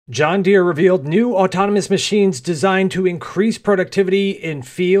John Deere revealed new autonomous machines designed to increase productivity in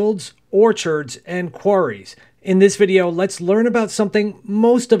fields, orchards, and quarries. In this video, let's learn about something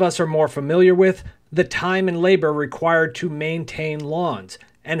most of us are more familiar with, the time and labor required to maintain lawns,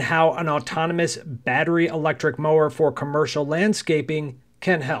 and how an autonomous battery electric mower for commercial landscaping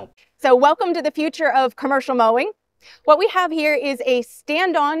can help. So welcome to the future of commercial mowing. What we have here is a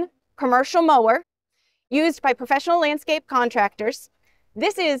stand-on commercial mower used by professional landscape contractors.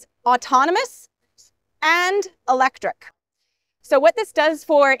 This is autonomous and electric. So what this does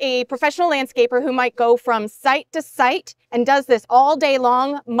for a professional landscaper who might go from site to site and does this all day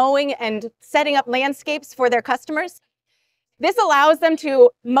long, mowing and setting up landscapes for their customers, this allows them to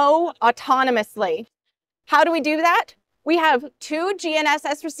mow autonomously. How do we do that? We have two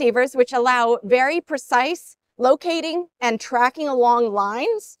GNSS receivers which allow very precise locating and tracking along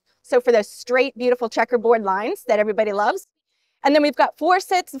lines. So for those straight, beautiful checkerboard lines that everybody loves. And then we've got 4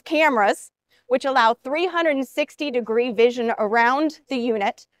 sets of cameras which allow 360-degree vision around the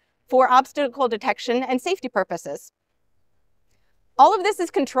unit for obstacle detection and safety purposes. All of this is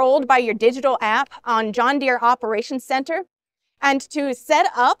controlled by your digital app on John Deere Operations Center. And to set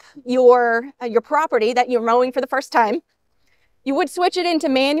up your property that you're mowing for the first time, you would switch it into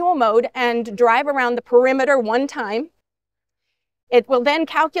manual mode and drive around the perimeter one time. It will then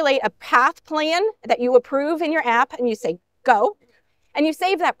calculate a path plan that you approve in your app, and you say, go, and you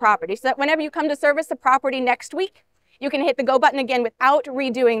save that property so that whenever you come to service the property next week, you can hit the go button again without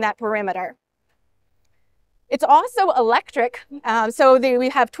redoing that perimeter. It's also electric, we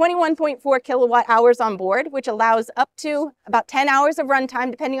have 21.4 kilowatt hours on board, which allows up to about 10 hours of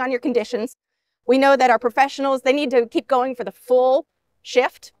runtime, depending on your conditions. We know that our professionals, they need to keep going for the full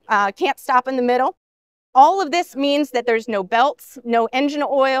shift, can't stop in the middle. All of this means that there's no belts, no engine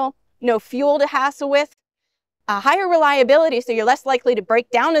oil, no fuel to hassle with, higher reliability, so you're less likely to break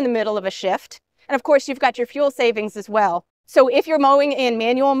down in the middle of a shift. And of course, you've got your fuel savings as well. So if you're mowing in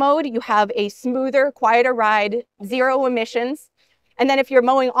manual mode, you have a smoother, quieter ride, 0 emissions. And then if you're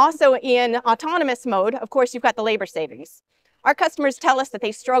mowing also in autonomous mode, of course, you've got the labor savings. Our customers tell us that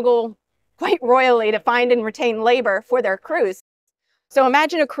they struggle quite royally to find and retain labor for their crews. So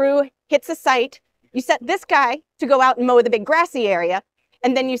imagine a crew hits a site, you set this guy to go out and mow the big grassy area,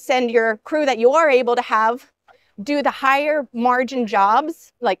 and then you send your crew that you are able to have do the higher margin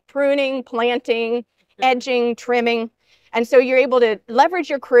jobs like pruning, planting, edging, trimming. And so you're able to leverage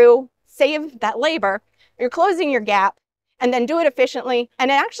your crew, save that labor, you're closing your gap, and then do it efficiently. And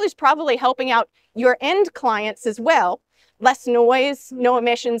it actually is probably helping out your end clients as well. Less noise, no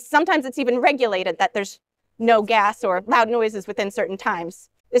emissions. Sometimes it's even regulated that there's no gas or loud noises within certain times.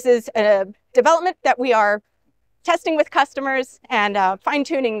 This is a development that we are testing with customers and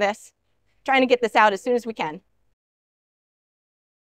fine-tuning this, trying to get this out as soon as we can.